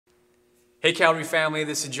Hey Calvary family,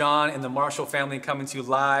 this is John and the Marshall family coming to you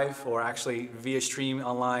live, or actually via stream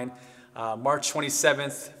online, March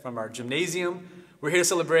 27th from our gymnasium. We're here to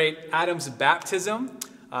celebrate Adam's baptism,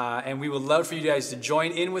 and we would love for you guys to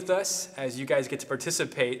join in with us as you guys get to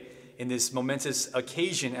participate in this momentous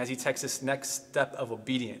occasion as he takes this next step of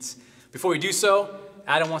obedience. Before we do so,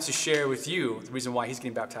 Adam wants to share with you the reason why he's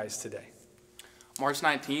getting baptized today. March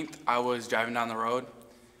 19th, I was driving down the road,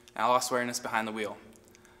 and I lost awareness behind the wheel.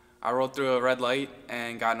 I rolled through a red light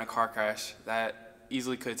and got in a car crash that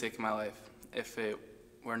easily could have taken my life if it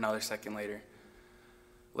were another second later.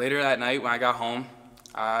 Later that night when I got home,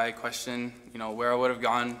 I questioned, where I would have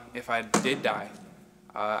gone if I did die.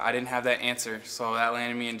 I didn't have that answer, so that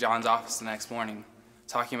landed me in John's office the next morning,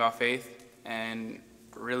 talking about faith and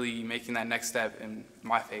really making that next step in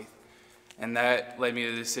my faith. And that led me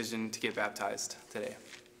to the decision to get baptized today.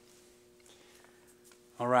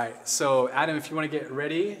 All right, so Adam, if you want to get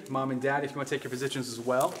ready, Mom and Dad, if you want to take your positions as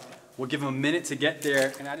well, we'll give them a minute to get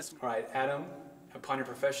there. And all right, Adam, upon your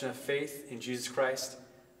profession of faith in Jesus Christ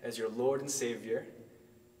as your Lord and Savior,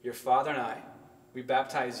 your Father and I, we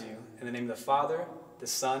baptize you in the name of the Father, the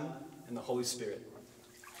Son, and the Holy Spirit.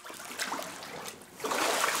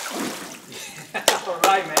 All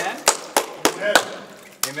right, man. Amen.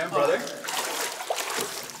 Amen, brother.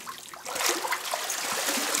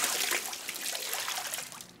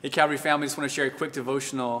 Hey Calvary family, I just want to share a quick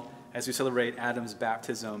devotional as we celebrate Adam's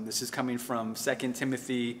baptism. This is coming from 2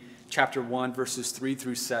 Timothy chapter 1, verses 3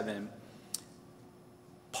 through 7.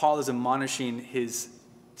 Paul is admonishing his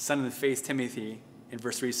son in the faith, Timothy, in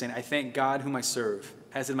verse 3, saying, I thank God whom I serve,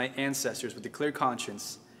 as did my ancestors, with a clear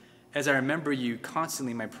conscience, as I remember you constantly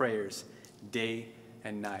in my prayers, day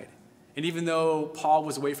and night. And even though Paul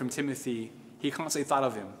was away from Timothy, he constantly thought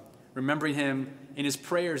of him, remembering him in his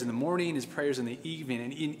prayers in the morning, his prayers in the evening.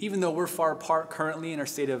 And even though we're far apart currently in our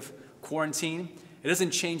state of quarantine, it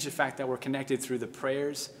doesn't change the fact that we're connected through the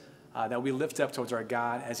prayers that we lift up towards our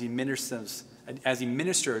God as he ministers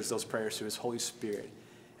those prayers to his Holy Spirit.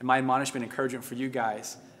 And my admonishment, encouragement for you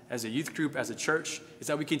guys as a youth group, as a church, is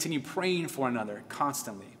that we continue praying for one another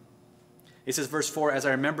constantly. It says, verse 4, as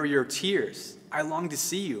I remember your tears, I long to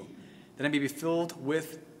see you, that I may be filled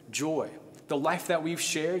with joy. The life that we've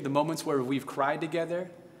shared, the moments where we've cried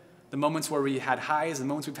together, the moments where we had highs, the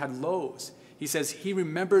moments we've had lows. He says he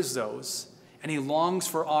remembers those and he longs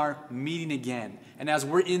for our meeting again. And as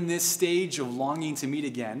we're in this stage of longing to meet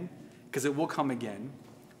again, because it will come again,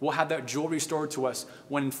 we'll have that joy restored to us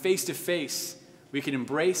when face to face we can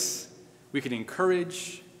embrace, we can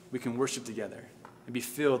encourage, we can worship together and be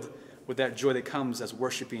filled with that joy that comes as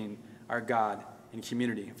worshiping our God in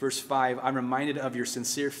community. Verse 5, I'm reminded of your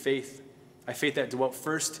sincere faith, a faith that dwelt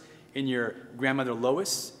first in your grandmother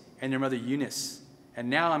Lois and your mother Eunice, and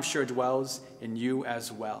now I'm sure dwells in you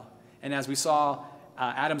as well. And as we saw,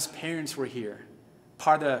 Adam's parents were here.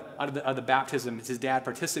 Part of the baptism, his dad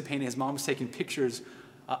participating, his mom was taking pictures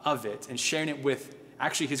of it and sharing it with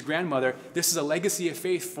actually his grandmother. This is a legacy of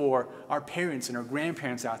faith for our parents and our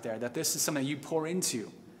grandparents out there, that this is something that you pour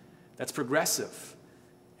into, that's progressive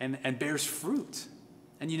and bears fruit.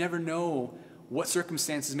 And you never know what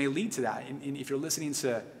circumstances may lead to that. And if you're listening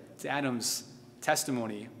to Adam's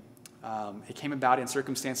testimony, it came about in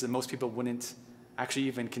circumstances that most people wouldn't actually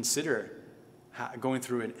even consider going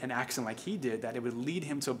through an accident like he did, that it would lead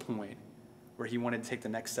him to a point where he wanted to take the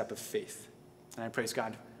next step of faith. And I praise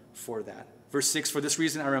God for that. Verse 6, for this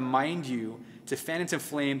reason I remind you to fan into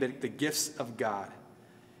flame the gifts of God.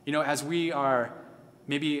 As we are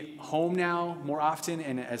maybe home now more often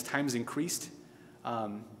and as time's increased,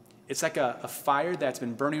 it's like a fire that's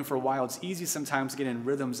been burning for a while. It's easy sometimes to get in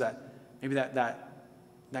rhythms that maybe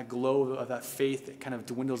that glow of that faith that kind of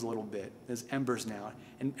dwindles a little bit. There's embers now.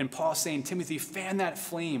 And Paul's saying, Timothy, fan that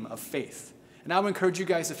flame of faith. And I would encourage you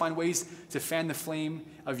guys to find ways to fan the flame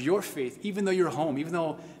of your faith, even though you're home, even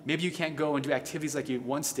though maybe you can't go and do activities like you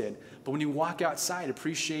once did. But when you walk outside,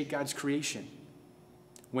 appreciate God's creation.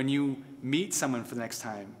 When you meet someone for the next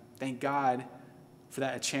time, thank God for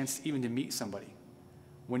that, a chance even to meet somebody.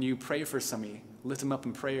 When you pray for somebody, lift them up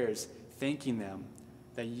in prayers, thanking them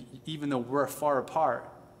that even though we're far apart,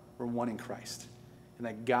 we're one in Christ, and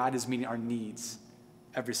that God is meeting our needs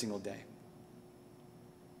every single day.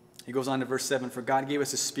 He goes on to verse 7, for God gave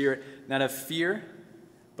us a spirit not of fear,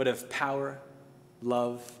 but of power,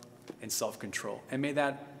 love, and self-control. And may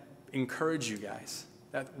that encourage you guys,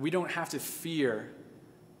 that we don't have to fear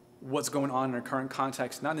what's going on in our current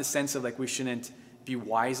context, not in the sense of like we shouldn't be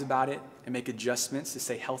wise about it and make adjustments to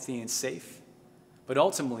stay healthy and safe. But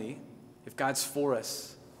ultimately, if God's for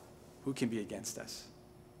us, who can be against us?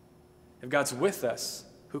 If God's with us,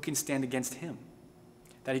 who can stand against him?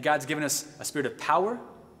 That God's given us a spirit of power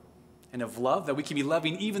and of love, that we can be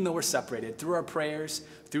loving even though we're separated, through our prayers,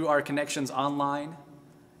 through our connections online,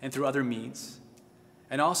 and through other means.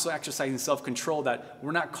 And also exercising self-control, that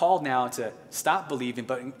we're not called now to stop believing,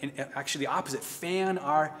 but actually the opposite, fan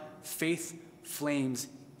our faith flames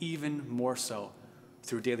even more so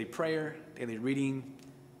through daily prayer, daily reading,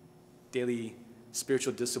 daily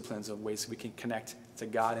spiritual disciplines of ways we can connect to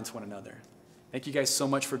God and to one another. Thank you guys so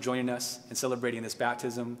much for joining us and celebrating this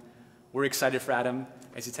baptism. We're excited for Adam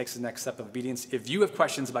as he takes the next step of obedience. If you have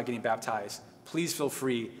questions about getting baptized, please feel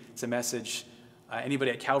free to message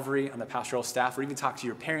anybody at Calvary on the pastoral staff, or even talk to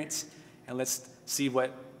your parents, and let's see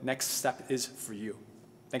what next step is for you.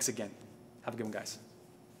 Thanks again. Have a good one, guys.